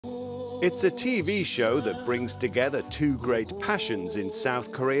It's a TV show that brings together two great passions in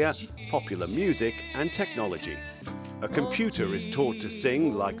South Korea, popular music and technology. A computer is taught to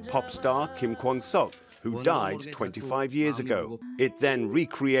sing like pop star Kim Kwang-seok, who died 25 years ago. It then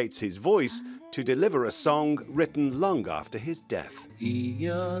recreates his voice to deliver a song written long after his death, to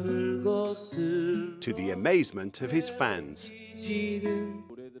the amazement of his fans.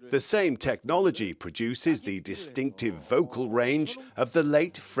 The same technology produces the distinctive vocal range of the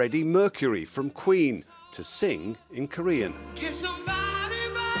late Freddie Mercury from Queen to sing in Korean.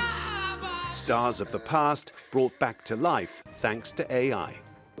 Stars of the past brought back to life thanks to AI.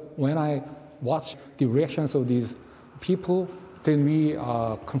 When I watch the reactions of these people, then we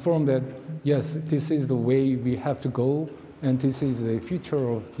confirm that, yes, this is the way we have to go, and this is the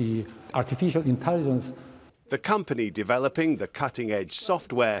future of the artificial intelligence. The company developing the cutting-edge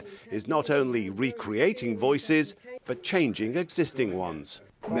software is not only recreating voices, but changing existing ones.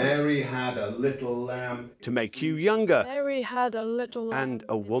 Mary had a little lamb to make you younger. Mary had a little lamb, and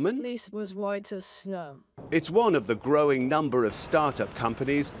a woman? its fleece was white as snow. It's one of the growing number of startup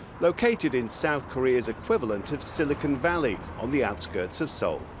companies located in South Korea's equivalent of Silicon Valley on the outskirts of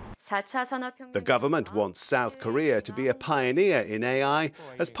Seoul. The government wants South Korea to be a pioneer in AI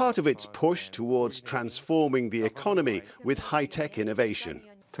as part of its push towards transforming the economy with high-tech innovation.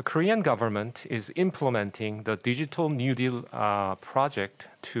 The Korean government is implementing the Digital New Deal project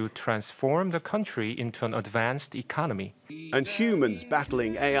to transform the country into an advanced economy. And humans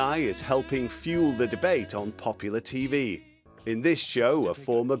battling AI is helping fuel the debate on popular TV. In this show, a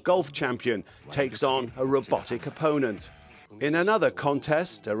former golf champion takes on a robotic opponent. In another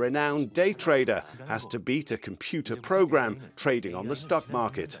contest, a renowned day trader has to beat a computer program trading on the stock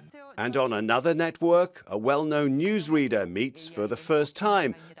market. And on another network, a well-known newsreader meets for the first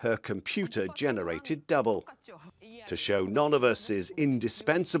time her computer-generated double, to show none of us is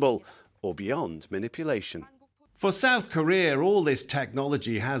indispensable or beyond manipulation. For South Korea, all this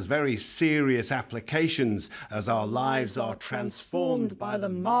technology has very serious applications as our lives are transformed by the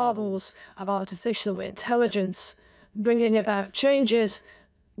marvels of artificial intelligence, bringing about changes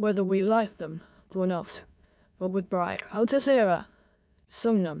whether we like them or not. McBride, Jazeera,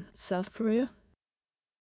 Seongnam, South Korea.